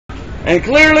And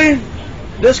clearly,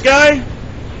 this guy,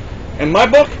 in my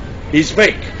book, he's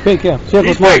fake. Fake, yeah. Sheikh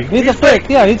He's Hatim. fake. He's a fake.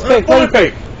 Yeah, he's fake. Fully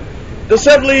Very fake.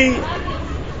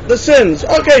 The sins.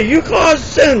 Okay, you cause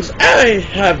sins. I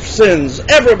have sins.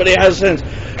 Everybody has sins.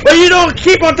 But you don't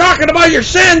keep on talking about your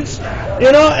sins,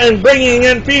 and bringing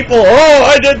in people. Oh,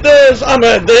 I did this. I'm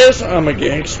a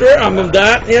gangster. I'm a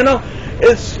that.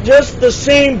 It's just the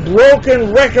same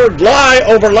broken record, lie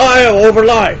over lie over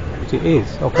lie. It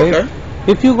is, okay?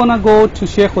 If you're gonna go to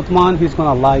Sheikh Hatim, he's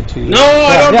gonna lie to you. No,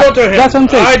 I don't go to him. That's what I'm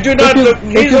saying. I do not.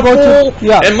 He's a fool.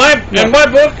 In my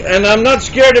book, and I'm not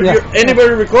scared of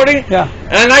anybody recording. Yeah.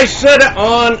 And I said it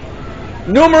on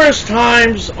numerous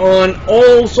times on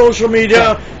all social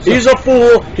media. He's a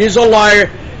fool. He's a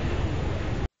liar.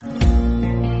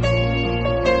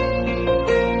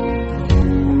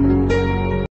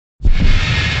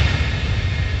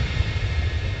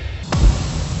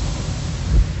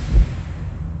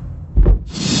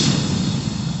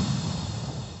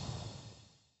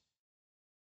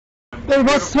 Hey,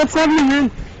 what's happening,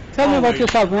 man? Tell me about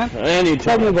yourself, man. Anytime.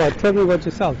 Tell me about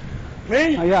yourself.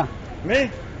 Me? Yeah. Me?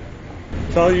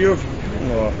 Tell you.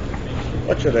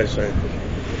 What should I say?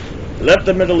 Left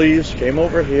the Middle East, came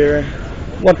over here.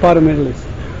 What part of Middle East?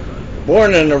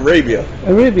 Born in Arabia.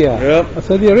 Arabia? Yep.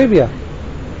 Saudi Arabia?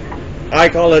 I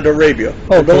call it Arabia.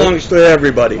 Okay. It belongs to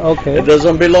everybody. Okay. It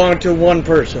doesn't belong to one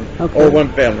person or one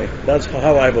family. That's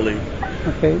how I believe.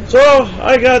 Okay. So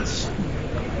I got,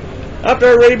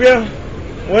 after Arabia,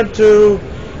 went to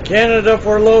Canada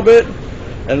for a little bit,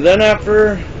 and then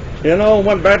after,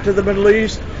 went back to the Middle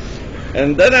East,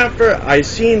 and then after I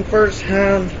seen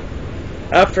firsthand,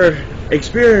 after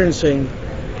experiencing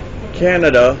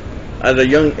Canada at a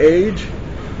young age,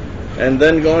 and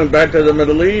then going back to the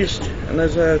Middle East, and I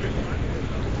said,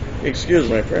 excuse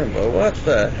my friend, but what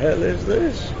the hell is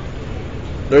this?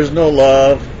 There's no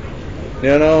love,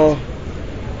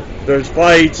 there's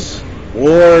fights,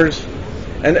 wars,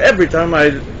 and every time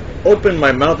I open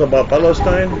my mouth about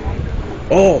Palestine,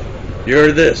 oh,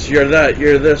 you're this, you're that,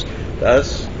 you're this.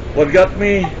 That's what got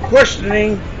me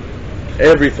questioning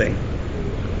everything.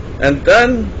 And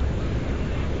then,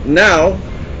 now,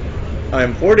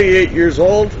 I'm 48 years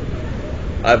old.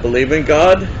 I believe in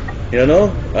God,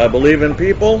 I believe in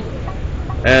people,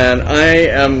 and I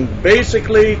am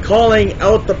basically calling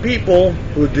out the people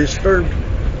who disturbed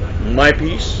my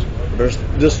peace,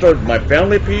 disturbed my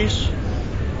family peace,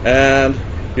 and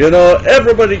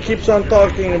everybody keeps on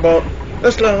talking about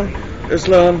Islam,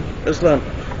 Islam, Islam.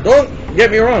 Don't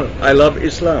get me wrong, I love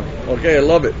Islam, okay, I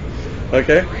love it,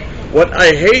 okay? What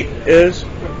I hate is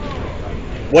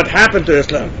what happened to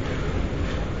Islam.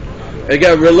 It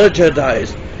got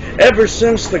religionized. Ever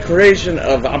since the creation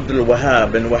of Abdul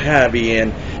Wahhab and Wahhabi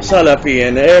and Salafi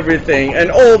and everything,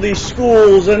 and all these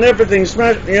schools and everything,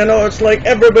 it's like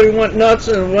everybody went nuts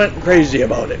and went crazy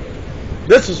about it.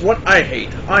 This is what I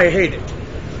hate. I hate it.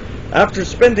 After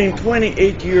spending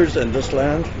 28 years in this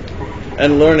land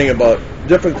and learning about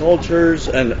different cultures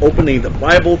and opening the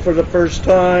Bible for the first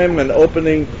time and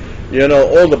opening,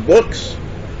 all the books,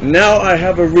 now I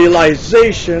have a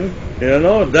realization,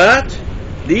 that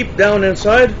deep down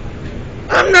inside,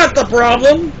 I'm not the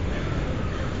problem.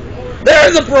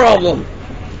 They're the problem.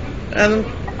 And,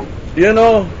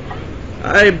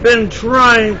 I've been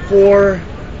trying for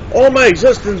all my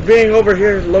existence being over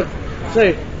here,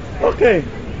 say, okay,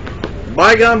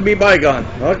 bygone be bygone.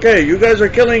 Okay, you guys are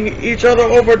killing each other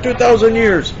over 2,000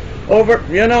 years. And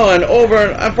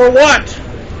for what?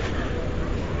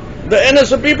 The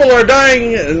innocent people are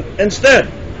dying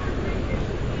instead.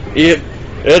 It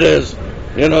is,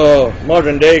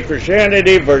 modern day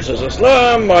Christianity versus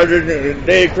Islam, modern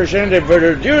day Christianity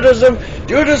versus Judaism,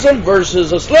 Judaism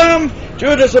versus Islam,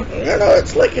 Judaism,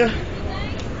 it's like a,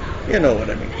 you know what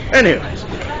I mean. Anyways,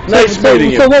 nice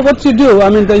meeting you. So what you do? I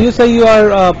mean, you say you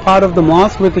are part of the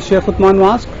mosque with the Sheikh Hatim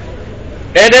Mosque?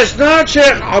 It is not Sheikh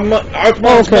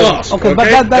Hatim's mosque. Okay, but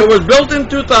it was built in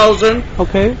 2000.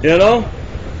 Okay.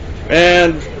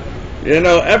 And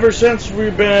ever since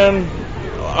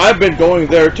I've been going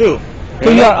there too. So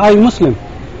are you Muslim?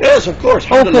 Yes, of course.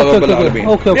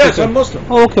 Okay. Yes, I'm Muslim.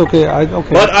 Okay.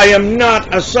 But I am not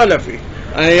a Salafi.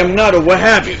 I am not a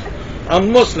Wahhabi.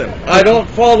 I'm Muslim. I don't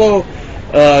follow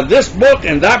this book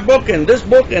and that book and this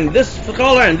book and this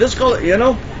scholar and this scholar.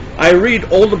 I read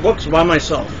all the books by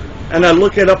myself and I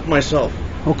look it up myself.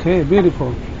 Okay,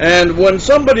 beautiful. And when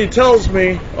somebody tells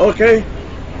me, okay,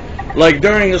 like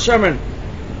during the sermon,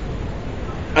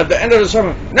 at the end of the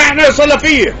sermon, Nahnu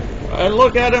Salafiyya, I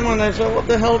look at him and I say, what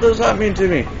the hell does that mean to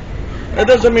me? It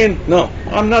doesn't mean, no,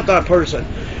 I'm not that person.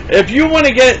 If you want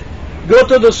to go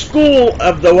to the school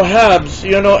of the Wahhabs,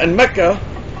 in Mecca,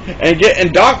 and get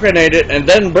indoctrinated and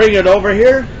then bring it over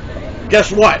here,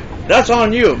 guess what? That's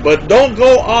on you. But don't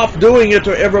go off doing it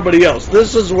to everybody else.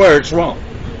 This is where it's wrong.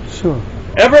 Sure.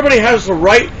 Everybody has the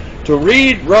right to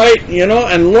read, write,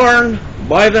 and learn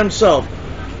by themselves.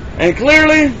 And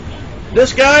clearly,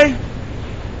 this guy,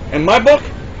 in my book,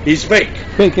 he's fake.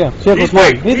 Fake, yeah. He's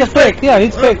fake. He's a fake. Yeah,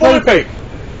 he's fake. Very fake.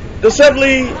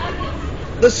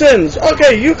 The sins.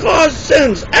 Okay, you cause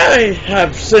sins. I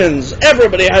have sins.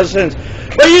 Everybody has sins.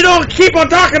 But you don't keep on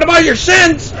talking about your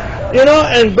sins,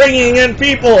 and bringing in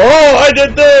people. Oh, I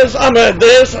did this. I'm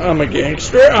a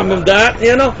gangster. I'm a that.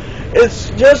 It's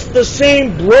just the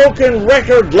same broken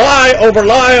record, lie over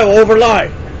lie over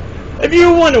lie. If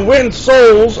you want to win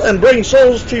souls and bring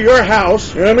souls to your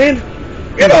house, you know what I mean?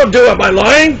 You don't do it by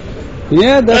lying.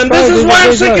 Yeah, that's and right. this is why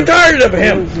I'm sick and tired of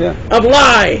him. Yeah. Of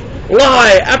lie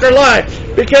after lie.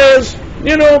 Because,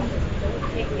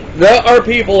 there are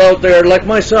people out there like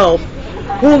myself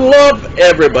who love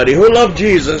everybody, who love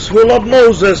Jesus, who love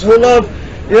Moses, who love,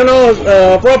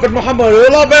 Prophet Muhammad, who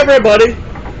love everybody.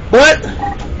 But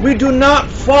we do not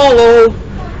follow,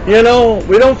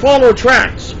 we don't follow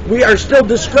tracks. We are still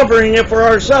discovering it for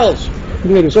ourselves.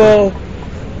 Beautiful. So,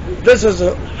 this is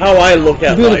how I look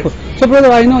at Beautiful. life. So,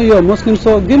 brother, I know you're a Muslim,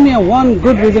 so give me one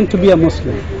good reason to be a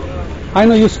Muslim. I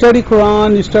know you study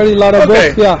Quran, you study a lot of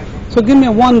books, yeah. So give me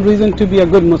one reason to be a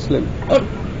good Muslim.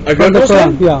 A good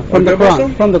Muslim? Quran, yeah, from the Quran.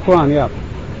 Muslim? From the Quran, yeah.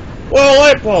 Well,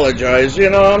 I apologize.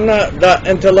 I'm not that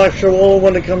intellectual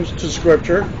when it comes to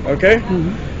scripture. Okay.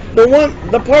 Mm-hmm.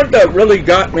 The part that really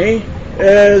got me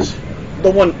is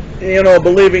the one,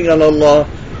 believing in Allah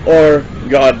or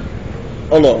God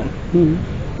alone.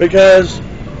 Mm-hmm. Because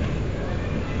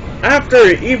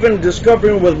after even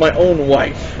discovering with my own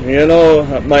wife,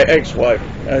 my ex-wife,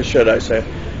 should I say,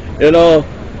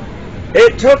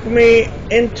 it took me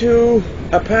into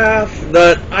a path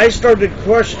that I started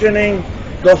questioning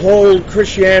the whole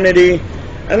Christianity,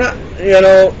 and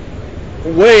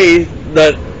way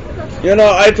that,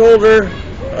 I told her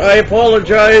I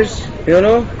apologize,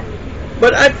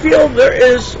 but I feel there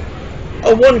is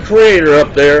a one creator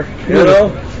up there,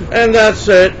 and that's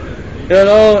it,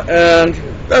 and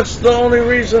that's the only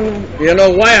reason,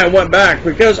 why I went back,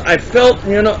 because I felt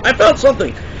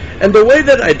something. And the way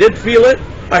that I did feel it,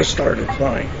 I started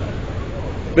crying.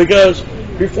 Because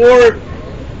before,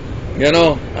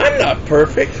 I'm not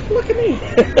perfect. Look at me.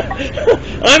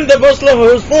 I'm the Muslim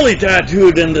who's fully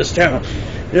tattooed in this town,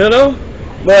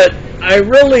 But I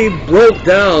really broke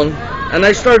down, and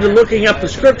I started looking up the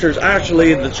scriptures,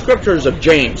 actually, the scriptures of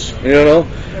James,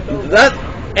 That,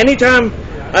 anytime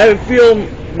I feel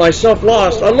myself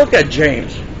lost, I look at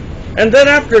James. And then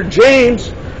after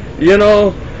James,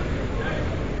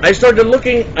 I started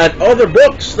looking at other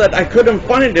books that I couldn't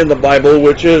find in the Bible,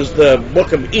 which is the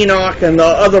book of Enoch and the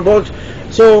other books.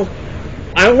 So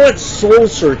I went soul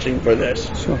searching for this.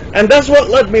 Sure. And that's what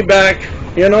led me back,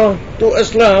 to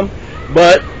Islam,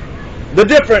 but the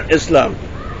different Islam.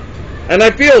 And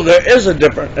I feel there is a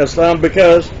different Islam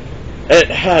because it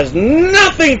has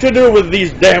nothing to do with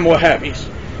these damn Wahhabis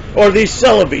or these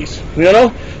Salafis,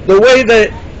 the way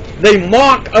that they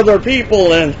mock other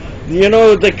people and,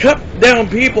 they cut down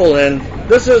people, and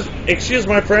this is, excuse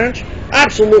my French,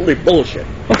 absolutely bullshit.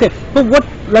 Okay, but what,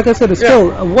 like I said,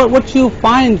 still, what you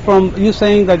find from you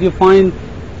saying that you find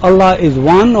Allah is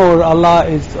one or Allah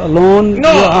is alone?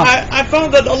 No, I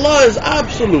found that Allah is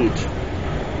absolute.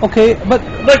 Okay, but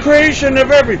the creation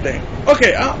of everything.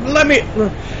 Okay, let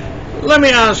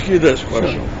me ask you this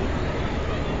question. Sure.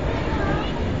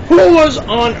 Who was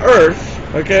on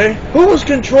Earth, okay? Who was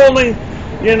controlling,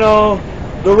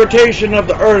 the rotation of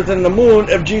the Earth and the moon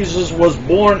if Jesus was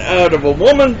born out of a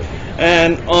woman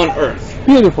and on Earth?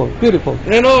 Beautiful.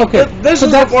 Okay, this so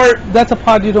is the part. That's a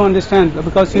part you don't understand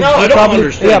because you I don't probably,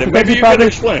 understand it. Maybe you can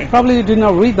explain. Probably you did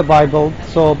not read the Bible.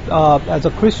 So as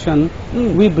a Christian,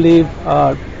 we believe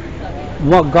God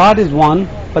is one,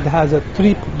 but has a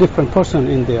three different person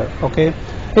in there. Okay,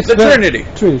 it's the Trinity.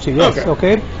 Trinity, yes.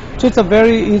 Okay, so it's a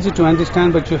very easy to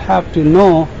understand, but you have to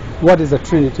know what is the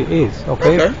Trinity is.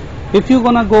 Okay. If you're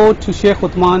gonna go to Sheikh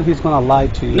Hatim, he's gonna lie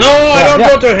to you. No, I don't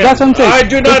go to him. That's what I'm saying. I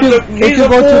do not. He's a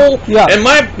fool. In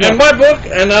my book,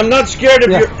 and I'm not scared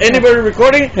of anybody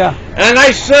recording. Yeah. And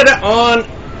I said it on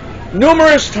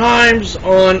numerous times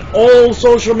on all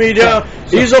social media.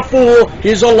 He's a fool.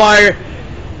 He's a liar.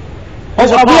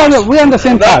 We're on the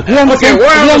same path. We're on the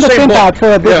same path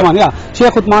for this one. Yeah.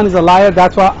 Sheikh Hatim is a liar.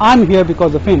 That's why I'm here,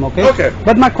 because of him. Okay. Okay.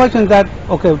 But my question is that,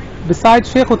 besides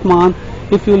Sheikh Hatim,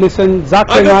 if you listen, I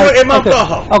go to Imam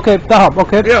Taha. Okay, Taha.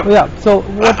 Okay, Yeah. So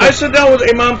what I sit down with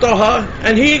Imam Taha,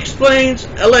 and he explains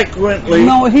eloquently.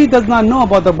 No, he does not know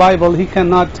about the Bible. He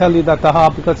cannot tell you that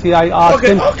Taha because I asked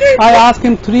him. Okay. I asked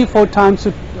him 3-4 times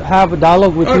to have a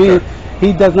dialogue with me.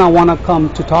 He does not want to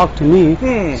come to talk to me.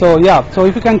 So yeah. So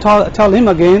if you can tell him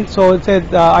again. So it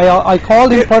said I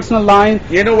called him personal line.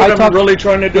 You know what I'm really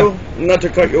trying to do? Not to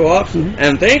cut you off.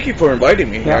 And thank you for inviting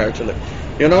me here. Actually,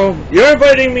 you know, you're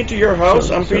inviting me to your house.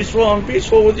 I'm peaceful. I'm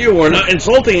peaceful with you. We're not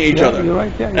insulting each other. You're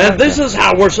right. And this is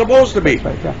how we're supposed to be.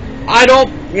 That's right, I don't.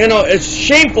 You know, it's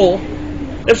shameful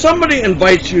if somebody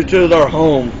invites you to their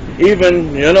home.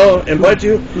 Even invite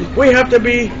you. We have to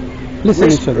be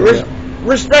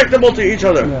respectable to each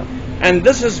other. And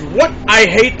this is what I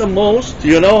hate the most.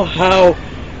 You know how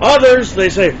others, they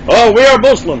say, oh, we are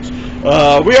Muslims,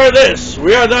 we are this,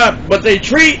 we are that, but they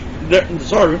treat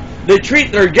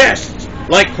their guests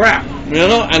like crap.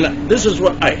 And this is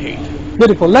what I hate.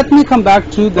 Beautiful. Let me come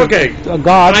back to the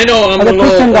God. I know I'm the a little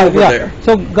Christian God. over there.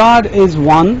 So God is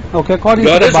one, according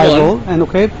God to the is Bible,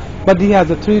 one. but He has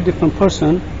a 3 different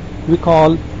person. We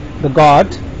call the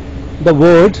God, the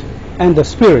Word, and the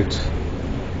Spirit.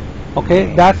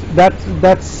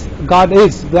 That's God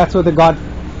is. That's what the God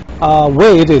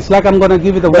way it is. Like I'm going to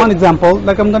give you one example.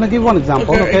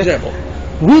 Example.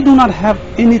 We do not have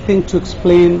anything to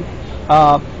explain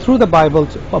through the Bible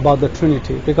about the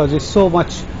Trinity because it's so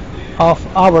much of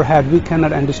our head. We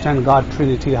cannot understand God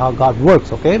Trinity, how God works.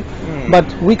 But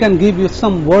we can give you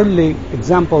some worldly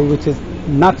example which is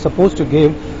not supposed to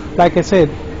give. Like I said,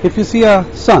 if you see a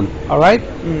sun,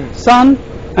 sun,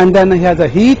 and then he has a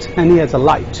heat and he has a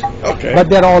light. But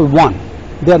they're all one.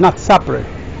 They're not separate.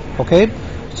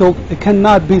 So it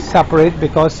cannot be separate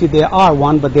because see they are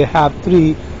one, but they have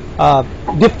 3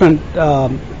 different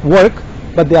work,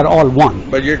 but they are all one.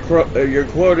 But you're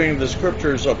quoting the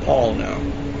scriptures of Paul now.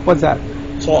 What's that?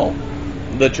 Saul,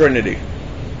 the Trinity.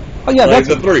 Oh yeah, like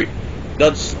that's the 3.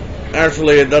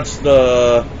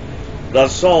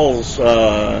 That's Saul's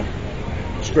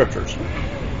scriptures.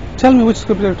 Tell me which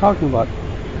scripture you're talking about.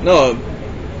 No.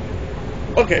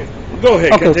 Okay, go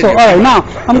ahead. Okay, continue. so all right, now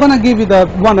I'm going to give you the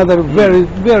one other very,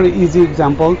 very easy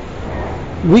example.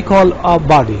 We call our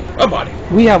body. A body.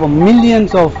 We have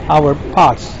millions of our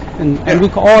parts, and we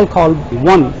all call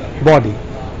one body.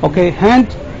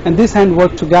 Hand and this hand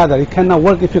work together. It cannot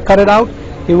work if you cut it out.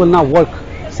 It will not work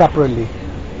separately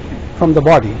from the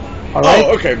body. All right.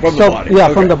 Oh, okay, from the body.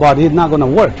 Yeah, from the body, it's not going to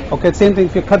work. Same thing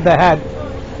if you cut the head.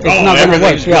 It's not going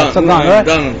to work.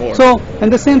 Done for. So,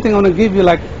 and the same thing, I'm going to give you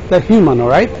like the human, all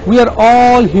right? We are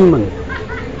all human.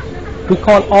 We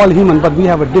call all human, but we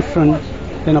have a different,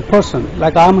 person.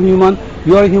 Like I'm human,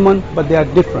 you are human, but they are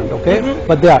different,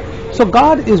 But they are. So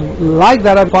God is like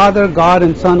that. Our Father, God,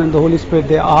 and Son, and the Holy Spirit,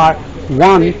 they are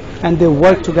one, and they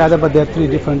work together, but they're 3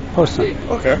 different persons.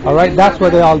 All right, that's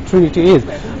what the all Trinity is.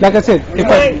 Like I said,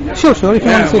 sure, if you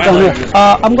want to sit down here,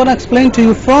 I'm going to explain to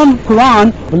you from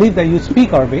Quran. I believe that you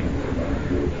speak Arabic.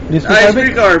 Do you speak Arabic? I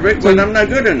speak Arabic, but I'm not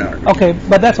good in Arabic. Okay,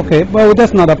 but that's okay. Well,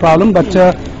 that's not a problem. But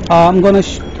I'm going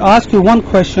to ask you one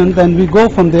question, then we go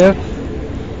from there.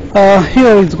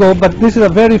 Here is go. But this is a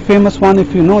very famous one,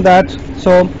 if you know that.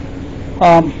 So.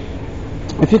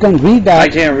 If you can read that. I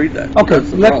can't read that. Okay,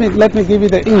 let me give you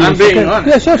the English. I'm being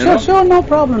honest. Yeah, sure, no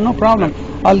problem.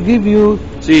 I'll give you.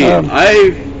 See,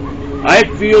 I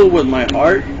feel with my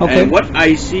heart, and what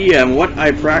I see and what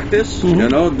I practice.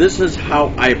 This is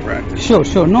how I practice.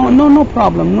 Sure. No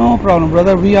problem,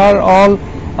 brother. We are all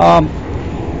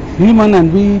human,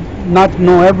 and we not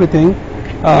know everything.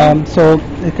 So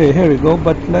here we go.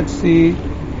 But let's see.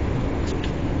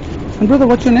 And brother,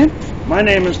 what's your name? My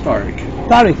name is Tariq.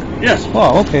 Tariq? Yes.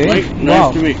 Oh, okay.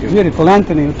 Nice to meet you. Beautiful.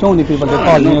 Anthony, so many people they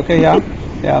call me,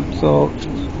 so,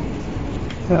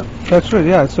 that's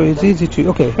right, so it's easy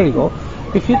to, here you go.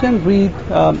 If you can read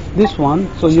this one,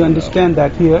 so you understand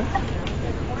that here.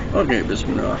 Okay,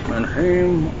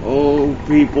 Bismillahirrahmanirrahim. O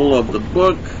people of the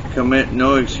book, commit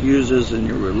no excuses in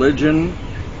your religion,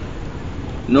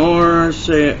 nor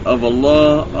say of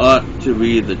Allah ought to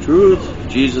be the truth.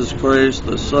 Jesus Christ,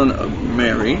 the Son of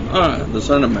Mary,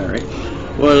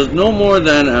 was no more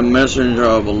than a messenger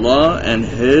of Allah and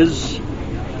His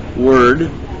word,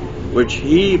 which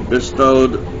He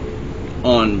bestowed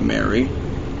on Mary,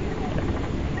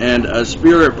 and a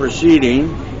spirit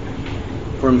proceeding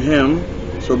from Him.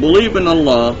 So believe in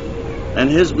Allah and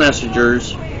His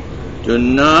messengers. Do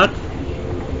not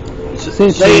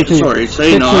say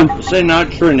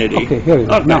not Trinity. Okay, here it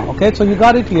is. Now, so you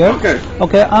got it here.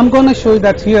 Okay, I'm going to show you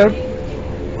that here.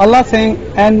 Allah saying,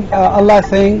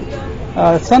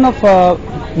 Son of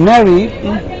Mary,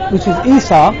 which is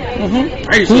Isa,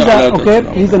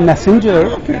 Isa, he's a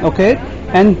messenger, okay,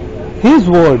 and his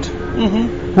word,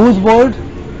 whose word?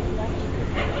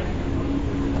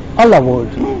 Allah word,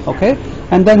 okay,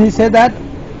 and then he said that,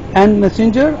 and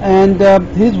messenger, and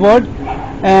his word,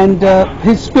 and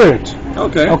his spirit,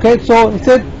 okay, so he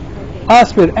said a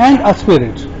spirit and a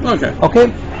spirit,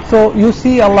 okay, so you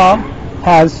see Allah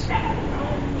has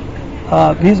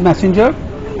his messenger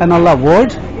and Allah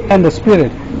word and the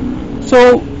spirit.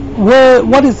 So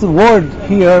what is the word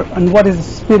here and what is the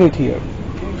spirit here?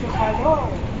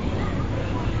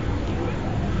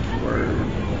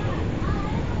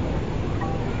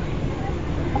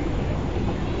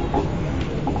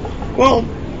 Well,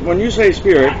 when you say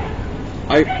spirit,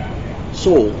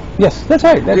 soul. Yes, that's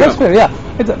right. That's spirit. Yeah,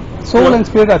 it's soul and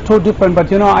spirit are two different.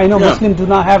 But I know Muslims do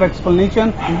not have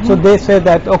explanation, so they say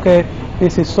that okay,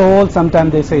 this is soul.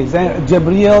 Sometimes they say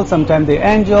Gabriel. Sometimes they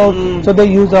angel. So they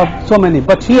use up so many.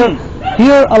 But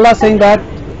here Allah saying that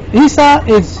Isa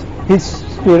is his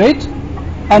spirit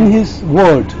and his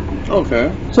word.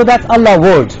 Okay. So that's Allah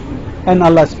word and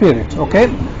Allah spirit. Okay.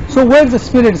 So where the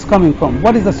spirit is coming from?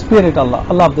 What is the spirit?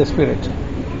 Allah of the spirit.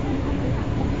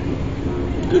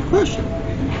 Good question.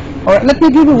 All right, let me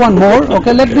give you one more.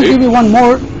 Okay, let me give you one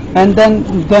more, and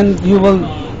then you will.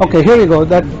 Okay, here you go.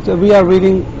 That we are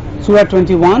reading Surah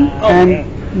 21 and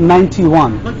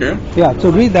 91. Okay. Yeah.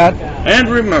 So read that. And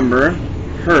remember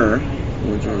her,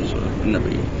 which was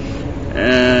Nabi,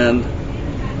 and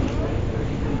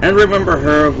remember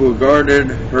her who guarded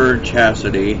her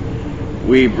chastity.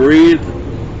 We breathed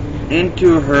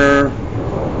into her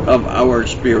of our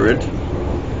spirit,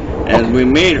 and we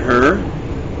made her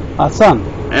a son,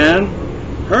 and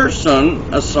her son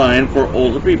a sign for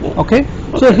all the people. Okay.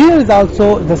 So here is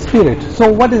also the spirit.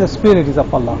 So what is the spirit is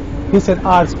of Allah? He said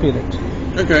our spirit.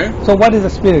 Okay. So what is the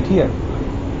spirit here?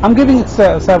 I'm giving it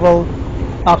several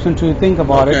options to think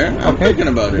about it. Okay. I'm thinking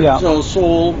about it. Yeah. So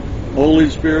soul, Holy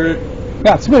Spirit.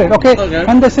 Yeah, spirit. Okay.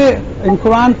 And they say in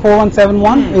Quran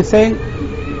 4171, it's saying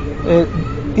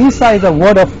Isa is a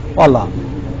word of Allah.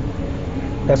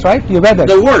 That's right. You read that.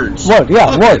 The words. Word.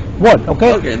 Yeah. Word.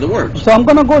 Okay. Okay. The words. So I'm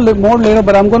gonna go more later,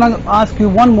 but I'm gonna ask you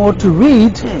one more to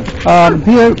read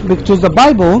here, which is the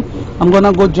Bible. I'm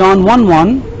gonna go John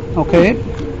 1:1. Okay.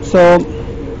 So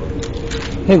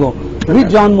here you go. Read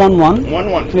John 1:1.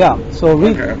 1:1. Yeah. So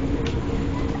read. Okay.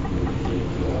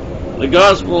 The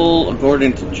Gospel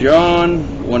according to John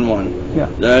 1:1. Yeah.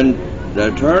 Then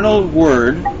the eternal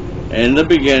Word in the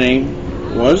beginning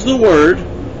was the Word,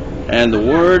 and the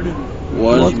Word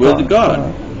was with God,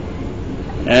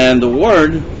 and the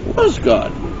Word was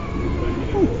God.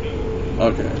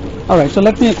 Okay. All right. So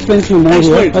let me explain to you more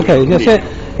here. Okay.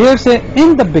 Here say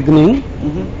in the beginning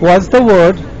was the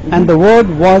Word, and the Word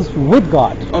was with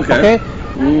God. Okay.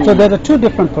 So there are two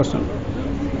different persons.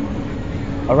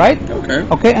 All right.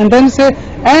 Okay. And then he say,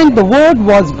 and the Word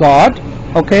was God.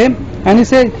 Okay. And he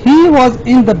said he was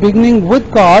in the beginning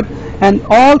with God, and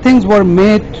all things were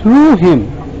made through him.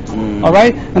 All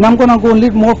right. And I'm going to go a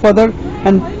little more further.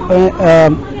 And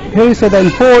here he said,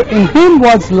 and for in him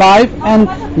was life, and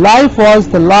life was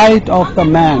the light of the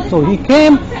man. So he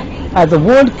came, as the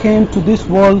Word came to this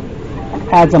world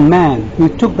as a man. He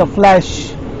took the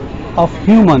flesh of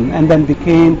human and then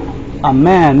became a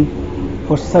man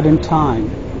for certain time.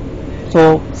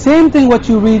 So same thing what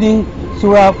you're reading,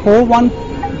 Surah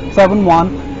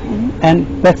 4171, and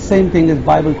that same thing is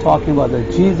Bible talking about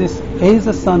that Jesus is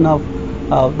the Son of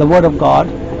the Word of God,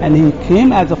 and he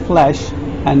came as a flesh,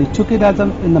 and he took it as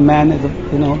in the man as a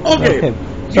Okay.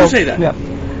 So, you say that. Yeah.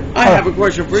 I have a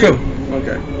question for you.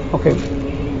 Okay.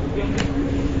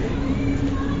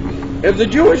 If the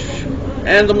Jewish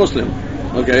and the Muslim,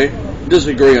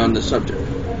 disagree on this subject,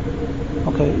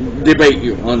 debate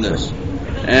you on this,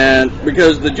 and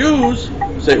because the Jews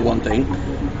say one thing,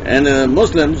 and the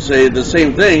Muslims say the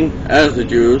same thing as the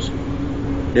Jews,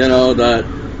 that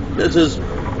this is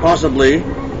possibly,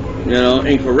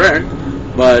 incorrect,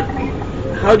 but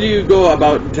how do you go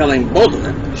about telling both of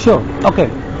them? Sure. Okay.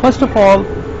 First of all,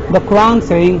 the Quran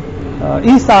saying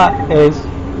Isa is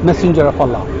messenger of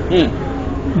Allah.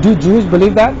 Do Jews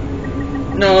believe that?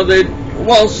 No,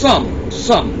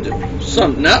 some do.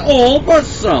 Some, not all, but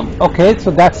some. Okay,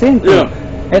 so that's same thing.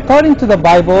 Yeah. According to the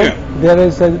Bible, there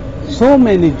is so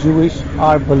many Jewish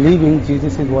are believing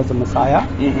Jesus was the Messiah,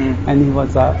 and he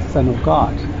was a Son of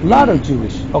God. A lot of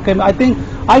Jewish. Okay, I think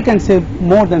I can say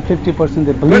more than 50%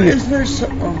 they believe. But is there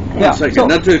one second,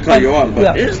 not to cut you off,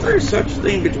 but is there such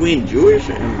thing between Jewish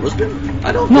and Muslim?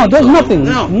 I don't. No, think there's so. nothing.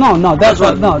 No, that's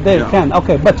what. No, they can.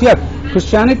 Okay, but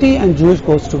Christianity and Jewish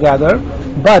goes together.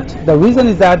 But the reason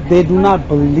is that they do not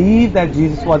believe that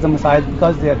Jesus was the Messiah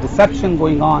because there are deception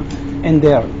going on in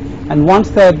there. And once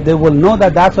that they will know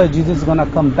that that's why Jesus is going to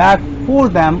come back for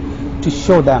them to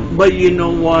show them. But you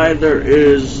know why there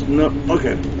is no...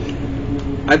 Okay.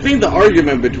 I think the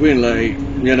argument between, like,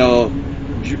 you know,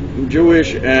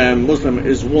 Jewish and Muslim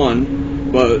is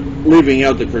one, but leaving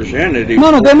out the Christianity...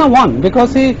 No, they're not one.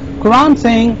 Because see, Quran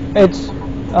saying it's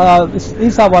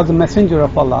Isa was a messenger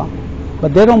of Allah,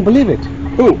 but they don't believe it.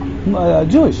 Who?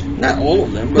 Jewish. Not all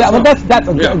of them. But Yeah, but that's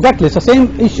Yeah. exactly. So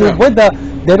same issue Yeah. with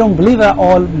they don't believe at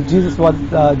all Jesus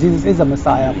Jesus is a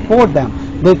Messiah for them.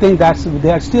 They think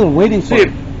they are still waiting for See,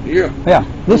 it. yeah.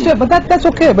 Yeah, but that's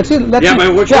okay. But see, let Yeah,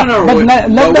 but which one are we- let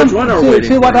but them which one are we waiting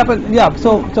see what for? happens. Yeah,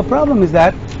 so the problem is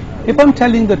that if I'm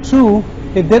telling the truth,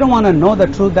 if they don't want to know the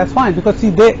truth, that's fine. Because see,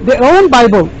 their own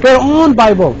Bible.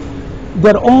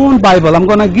 I'm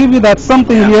gonna give you that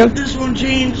something Yeah, here. but this one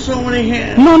changed so many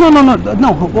hands.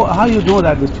 No. How you know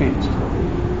that this changed?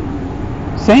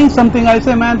 Saying something, I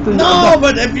say, man. No,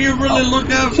 but if you really look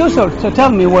up... Sure. So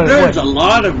tell me where. There's a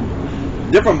lot of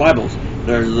different Bibles.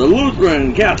 There's the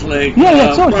Lutheran, Catholic,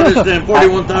 Sure. Protestant,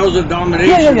 41,000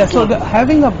 denominations. Yeah. So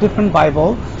having a different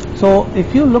Bible. So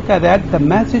if you look at that, the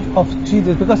message of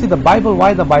Jesus, because see the Bible,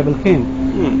 why the Bible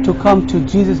came? To come to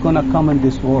Jesus, gonna come in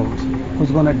this world, who's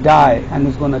gonna die and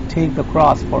who's gonna take the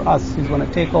cross for us. He's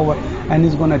gonna take over and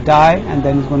he's gonna die and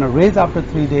then he's gonna raise after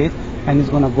 3 days and he's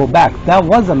gonna go back. That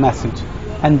was the message.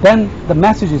 And then the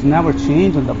message is never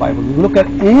changed in the Bible. You look at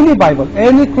any Bible,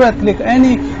 any Catholic,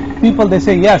 any people, they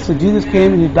say yes, so Jesus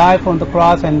came and he died from the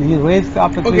cross and he raised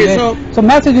after 3 days. So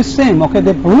message is same. Okay,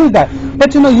 they believe that.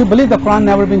 But you believe the Quran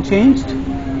never been changed?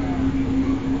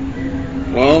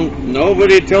 Well,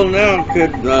 nobody till now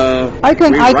could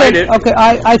rewrite it. Okay,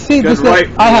 I see this.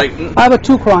 I have a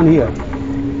 2 Quran here.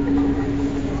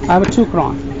 I have a 2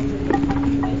 Quran.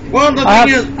 Well, the thing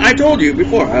is, I told you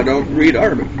before, I don't read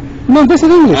Arabic. No, this is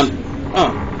English.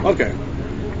 Okay.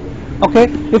 Okay,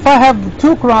 if I have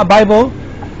 2 Quran Bible,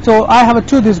 so I have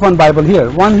this one Bible here.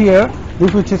 One here,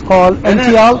 this which is called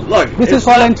NTL. Look, this is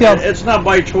called NTL. It's not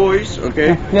by choice,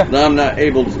 okay? Yeah. That I'm not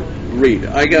able to read.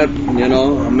 I got,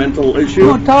 a mental issue.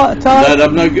 No, that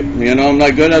I'm not, I'm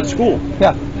not good at school.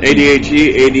 Yeah.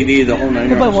 ADHD, ADD, the whole 9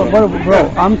 yards. But bro,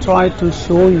 I'm trying to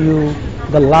show you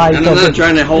the light. And I'm not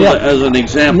trying to hold it as an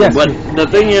example, Yes. but the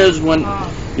thing is, when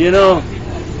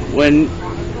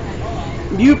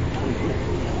you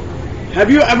have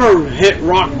you ever hit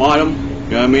rock bottom?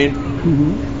 You know what I mean?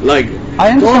 Mm-hmm. Like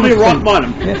I understand totally what you're rock saying.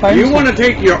 bottom. Yes, I you understand. want to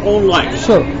take your own life.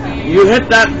 Sure. You hit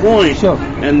that point, Sure.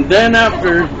 and then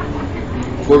after,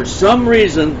 for some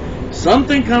reason,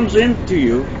 something comes into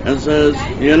you and says,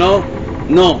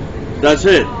 no, that's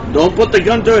it. Don't put the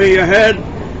gun to your head.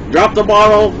 Drop the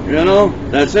bottle,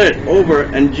 that's it, over,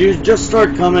 and you just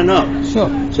start coming up. Sure.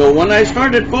 So when I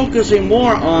started focusing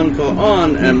more on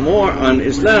Quran and more on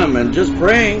Islam and just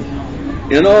praying,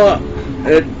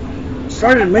 it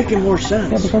started making more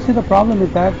sense. Yeah, because see the problem is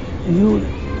that you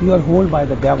are held by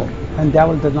the devil, and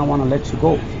devil does not want to let you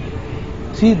go.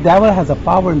 See, devil has a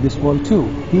power in this world too.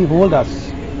 He holds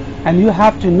us, and you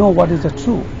have to know what is the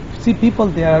truth. See, people,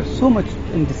 they are so much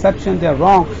in deception, they are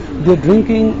wrong. They're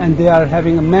drinking and they are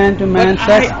having a man-to-man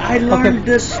sex. I learned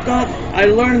this stuff. I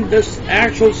learned this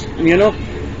actual,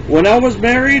 when I was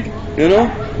married,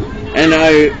 and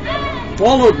I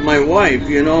followed my wife,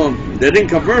 they didn't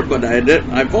convert, but I did.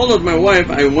 I followed my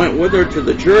wife. I went with her to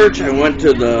the church. I went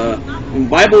to the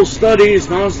Bible studies,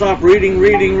 nonstop reading.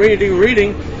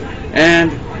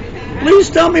 And please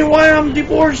tell me why I'm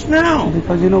divorced now.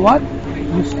 Because you know what?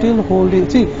 You're still holding.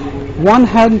 See, one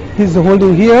hand he's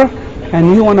holding here,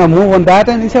 and you want to move on that,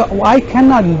 and he said, I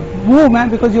cannot move, man,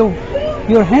 because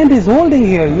your hand is holding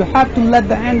here. You have to let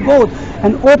the hand go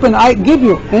and open. I give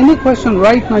you any question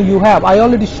right now you have. I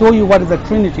already show you what the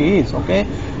Trinity is, okay?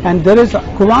 And there is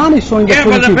Quran is showing the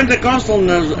Trinity. Yeah, but the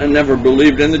Pentecostals never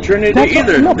believed in the Trinity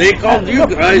either. Look, they called you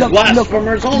guys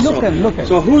blasphemers also. Look at.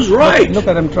 So who's right? Look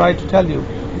at. I'm trying to tell you.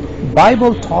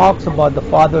 Bible talks about the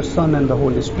Father, Son, and the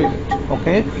Holy Spirit.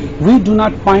 Okay, we do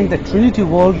not find the Trinity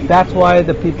word. That's why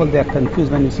the people, they are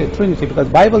confused when you say Trinity, because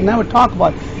Bible never talk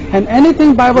about. And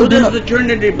anything Bible. Who does the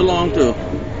Trinity belong to?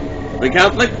 The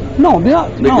Catholic? No, they are.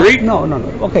 The Greek? No.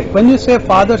 Okay, when you say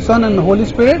Father, Son, and the Holy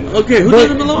Spirit. Okay, who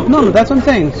does it belong to? No, that's what I'm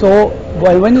saying. So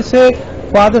when you say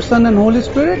Father, Son, and Holy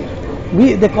Spirit,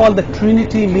 they call the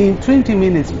Trinity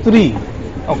is 3.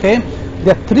 Okay.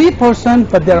 They're 3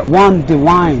 persons, but they're one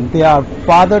divine. They are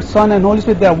Father, Son, and Holy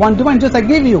Spirit. They are one divine. Just I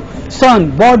give you Son,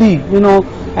 body,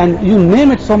 and you name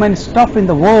it. So many stuff in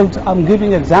the world. I'm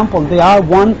giving example. They are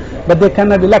one but they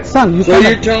cannot elect son. So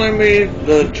you're telling me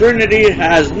the Trinity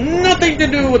has nothing to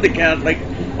do with the Catholic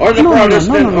or the No,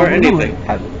 Protestant or anything?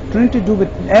 Trinity to do with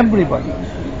everybody.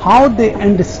 How they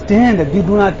understand it, they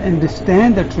do not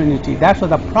understand the Trinity. That's what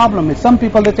the problem is. Some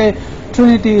people, they say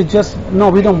Trinity is just, no,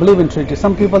 we don't believe in Trinity.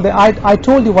 Some people, I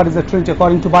told you what is the Trinity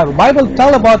according to Bible. Bible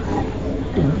tell about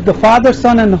the Father,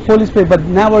 Son, and the Holy Spirit, but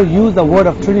never use the word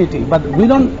of Trinity. But we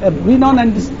don't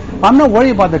understand. I'm not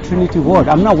worried about the Trinity word.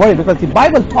 I'm not worried because the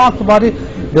Bible talks about it.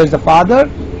 There's a Father,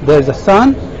 there's a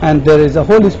Son, and there is a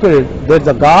Holy Spirit. There's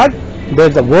a God,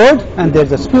 there's a Word, and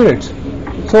there's a Spirit.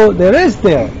 So there is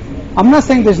there. I'm not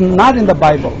saying there's not in the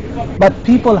Bible, but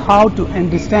people how to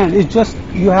understand. It's just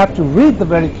you have to read the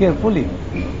very carefully.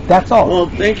 That's all. Well,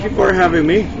 thank you for having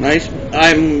me. Nice.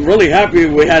 I'm really happy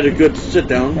we had a good sit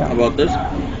down about this.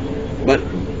 But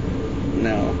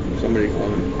now somebody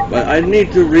called me. But I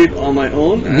need to read on my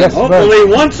own. And yes. Hopefully,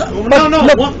 once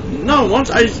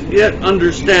I get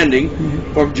understanding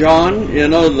from John,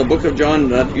 the book of John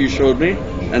that you showed me,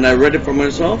 and I read it for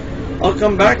myself, I'll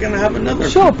come back and have another.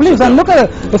 Sure, please. And look at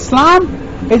it. Islam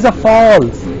is a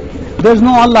false. There's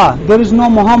no Allah. There is no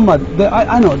Muhammad.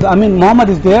 I know. I mean, Muhammad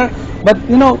is there. But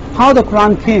you know how the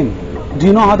Quran came? Do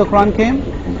you know how the Quran came?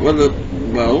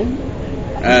 Well,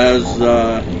 as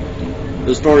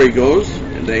the story goes,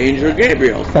 the angel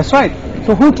Gabriel. That's right.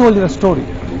 So who told you the story?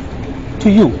 To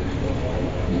you.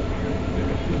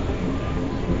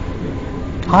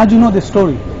 How do you know the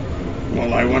story?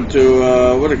 Well, I went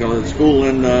to school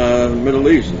in the Middle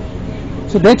East.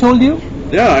 So they told you?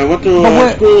 Yeah, I went to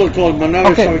a school called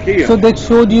Manar Shakiya. So they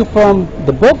showed you from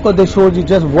the book, or they showed you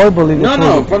just verbally?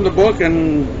 No, from the book.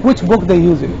 And which book they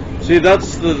using? See,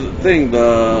 that's the thing.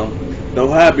 The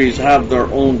Wahhabis have their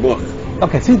own book.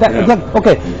 Okay, see that? Yeah.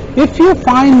 Okay, if you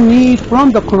find me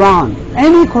from the Quran,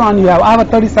 any Quran you have, I have a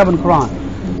 37 Quran.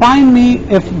 Find me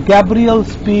if Gabriel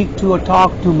speak to or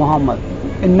talk to Muhammad.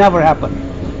 It never happened.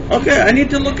 Okay, I need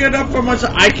to look it up for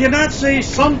myself. I cannot say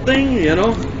something,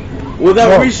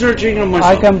 without researching on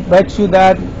myself. I can bet you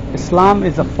that Islam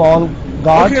is a false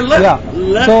god. Okay,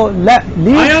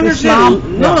 leave I understand.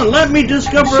 Islam. Let me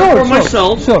discover it for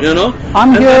myself. Sure.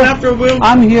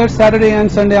 I'm here Saturday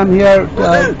and Sunday. I'm here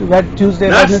Tuesday, Wednesday, Thursday.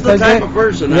 That's the type of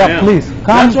person I am. Please come.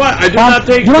 That's why I do not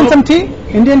take. Do you want some tea?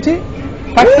 Indian tea?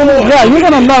 Yeah, you're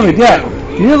gonna love it. Yeah.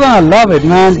 You're gonna love it,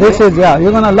 man.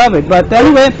 You're gonna love it. But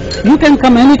anyway, you can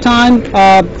come anytime.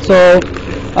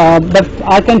 But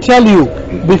I can tell you,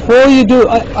 before you do,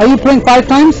 are you praying 5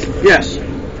 times? Yes.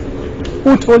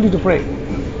 Who told you to pray?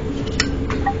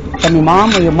 From your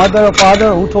mom or your mother or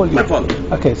father? Who told you? My father.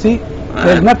 Okay, see,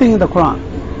 there's nothing in the Quran.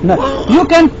 No. You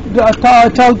can tell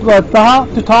Taha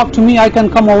to talk to me. I can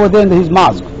come over there in his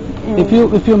mosque.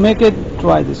 If you make it,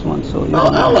 try this one. So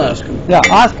I'll ask him. Yeah,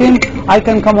 ask him. I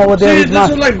can come over there. See, this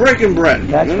is like breaking bread.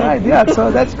 That's right. Yeah, so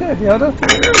that's good.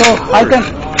 So I can,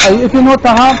 if you know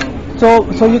Taha, so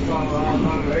you.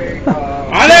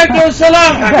 Alaikum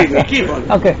salam, Habibi. Keep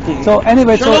on. Okay. So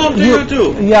anyway, Shalom to you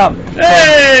too. Yeah.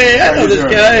 Hey, I know this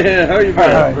guy. How are you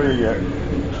doing? Pretty good.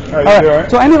 All right.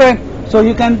 So anyway, so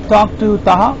you can talk to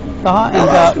Taha,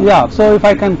 and So if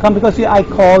I can come, because I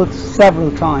called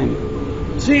several times.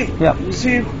 See,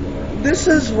 this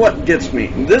is what gets me.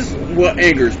 This is what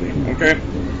angers me. Okay.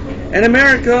 In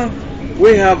America,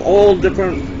 we have all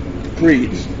different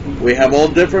creeds. We have all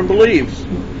different beliefs,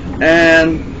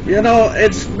 and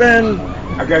it's been.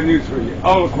 I got news for you.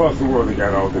 All across the world, they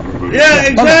got all different beliefs. Yeah,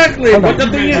 exactly. But the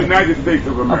thing is, the United States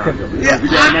of America.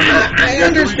 I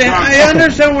understand. I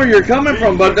understand where you're coming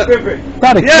from, but the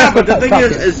thing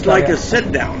is, it's like a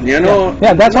sit down.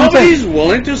 Yeah, that's nobody's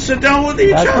willing to sit down with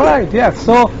each other. That's right. Yeah.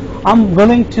 So I'm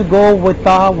willing to go with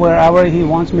Taha wherever he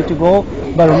wants me to go.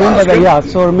 But remember that.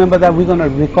 So remember that we're gonna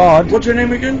record. What's your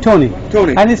name again? Tony.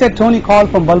 And he said Tony called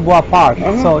from Balboa Park.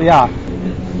 So yeah.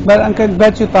 But I can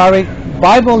bet you, Tariq,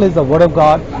 Bible is the Word of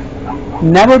God,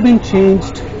 never been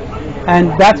changed,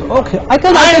 and that's okay. I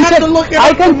can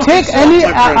take any.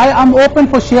 I'm open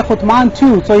for Sheikh Hatim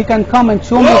too, so he can come and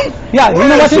show me. Yeah, you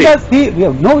know what he does?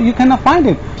 No, you cannot find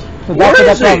him. So that's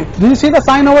the problem. Do you see the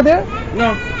sign over there?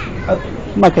 No.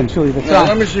 I can show you the sign.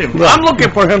 Let me see him. I'm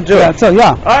looking for him too. Yeah. So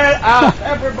yeah. I asked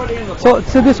everybody in the.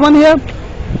 So this one here.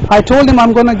 I told him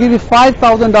I'm going to give you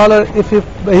 $5,000 if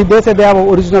they said they have an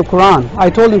original Quran. I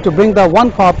told him to bring the one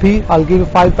copy. I'll give you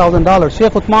 $5,000.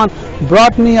 Sheikh Hatim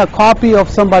brought me a copy of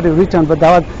somebody written,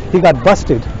 but he got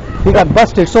busted.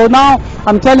 So now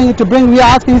I'm telling you to bring. We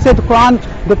asked him. He said the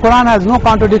Quran has no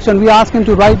contradiction. We asked him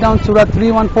to write down Surah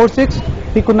 3146.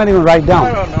 He could not even write down.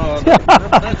 I don't know.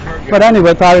 But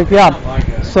anyway, Tariq, yeah.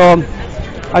 So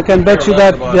I can bet you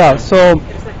that. Yeah. So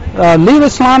Leave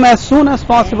Islam as soon as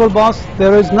possible, boss.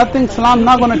 There is nothing. Islam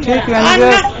not going to take you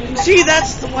anywhere. See,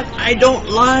 that's what I don't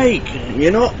like.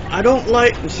 You know, I don't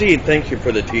like. See, thank you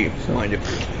for the tea, mind you.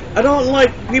 I don't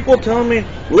like people telling me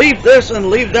leave this and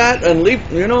leave that and leave.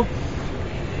 You know,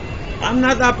 I'm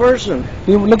not that person.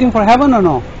 You looking for heaven or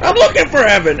no? I'm looking for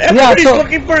heaven. Everybody's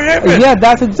looking for heaven. Yeah,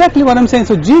 that's exactly what I'm saying.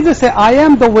 So Jesus said, "I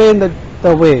am the way and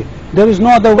the way. There is no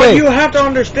other way." But you have to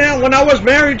understand, when I was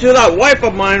married to that wife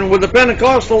of mine with the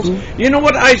Pentecostals, you know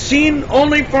what I seen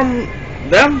only from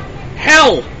them?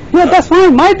 Hell. Yeah, that's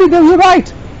fine. Might be that you're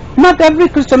right. Not every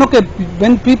Christian. Okay,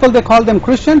 when people they call them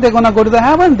Christian, they're gonna go to the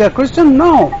heaven. They're Christian?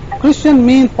 No. Christian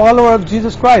means follower of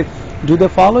Jesus Christ. Do they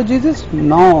follow Jesus?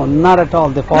 No, not at all.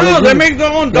 They follow. No, Jesus. they make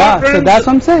their own doctrine. Yeah, so that's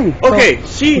what I'm saying. Okay, so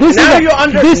see, this now is you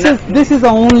understand. This is the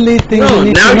only thing you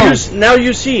need to know. Now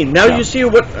you see. Now you see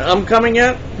what I'm coming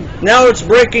at. Now it's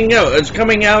breaking out. It's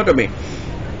coming out of me.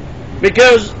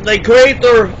 Because they create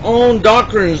their own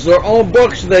doctrines, their own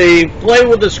books. They play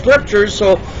with the scriptures.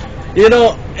 So, you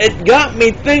know, it got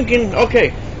me thinking, okay,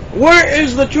 where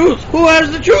is the truth? Who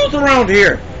has the truth around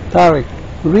here? Tariq,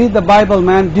 read the Bible,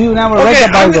 man. Do you never read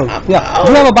the Bible?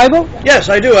 Do you have a Bible? Yes,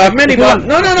 I do. I have many Bibles.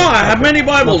 No. I have many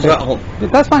Bibles at home.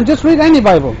 That's fine. Just read any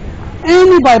Bible.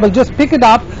 Any Bible. Just pick it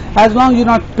up. As long as you're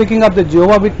not picking up the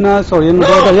Jehovah Witness or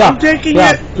I'm taking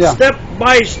it step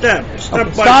by step.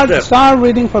 Start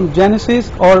reading from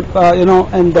Genesis or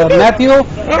and Matthew.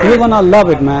 You're gonna love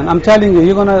it, man. I'm telling you,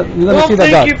 you're gonna see the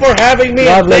God. Thank you for having me.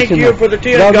 God bless Thank you for the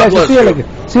tea. God bless you.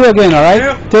 See you again. All right.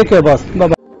 Yeah. Take care, boss. Bye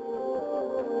bye.